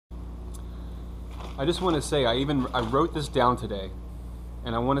I just want to say I wrote this down today,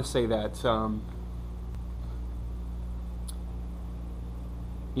 and I want to say that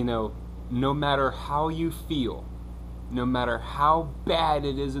you know, no matter how you feel, no matter how bad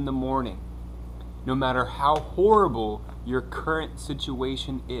it is in the morning, no matter how horrible your current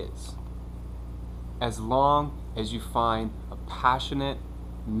situation is, as long as you find a passionate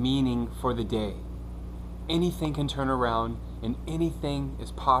meaning for the day, anything can turn around and anything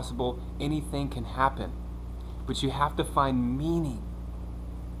is possible, anything can happen. But you have to find meaning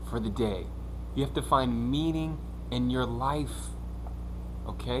for the day. You have to find meaning in your life,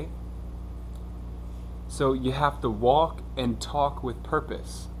 okay? So you have to walk and talk with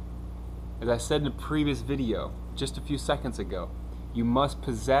purpose. As I said in a previous video, just a few seconds ago, you must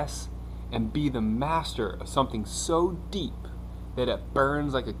possess and be the master of something so deep that it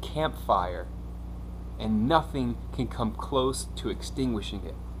burns like a campfire and nothing can come close to extinguishing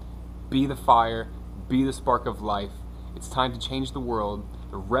it. Be the fire, be the spark of life. It's time to change the world.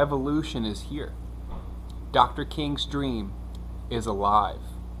 The revolution is here. Dr. King's dream is alive.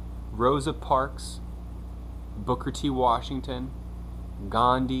 Rosa Parks, Booker T. Washington,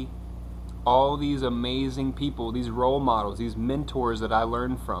 Gandhi, all these amazing people, these role models, these mentors that I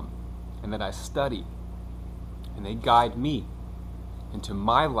learned from and that I study, and they guide me into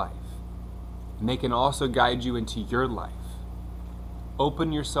my life, and they can also guide you into your life.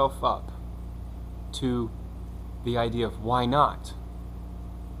 Open yourself up to the idea of why not,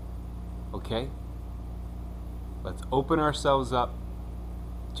 okay? Let's open ourselves up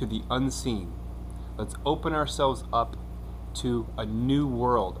to the unseen. Let's open ourselves up to a new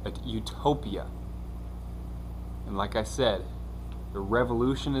world, a utopia. And like I said, the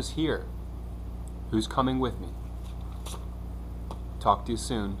revolution is here. Who's coming with me? Talk to you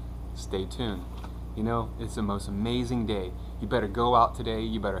soon. Stay tuned. You know, it's the most amazing day. You better go out today.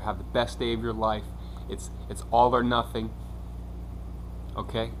 You better have the best day of your life. It's all or nothing.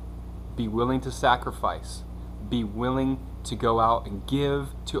 Okay? Be willing to sacrifice. Be willing to go out and give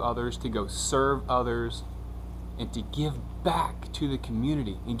to others, to go serve others, and to give back to the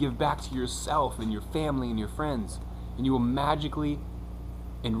community, and give back to yourself and your family and your friends. And you will magically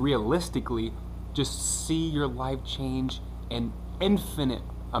and realistically just see your life change in infinite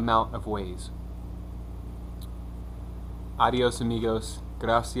amount of ways. Adios amigos,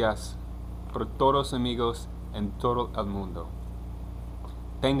 gracias por todos amigos en todo el mundo.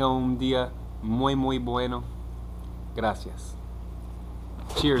 Tenga un día muy bueno. Gracias.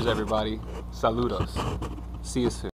 Cheers everybody. Saludos. See you soon.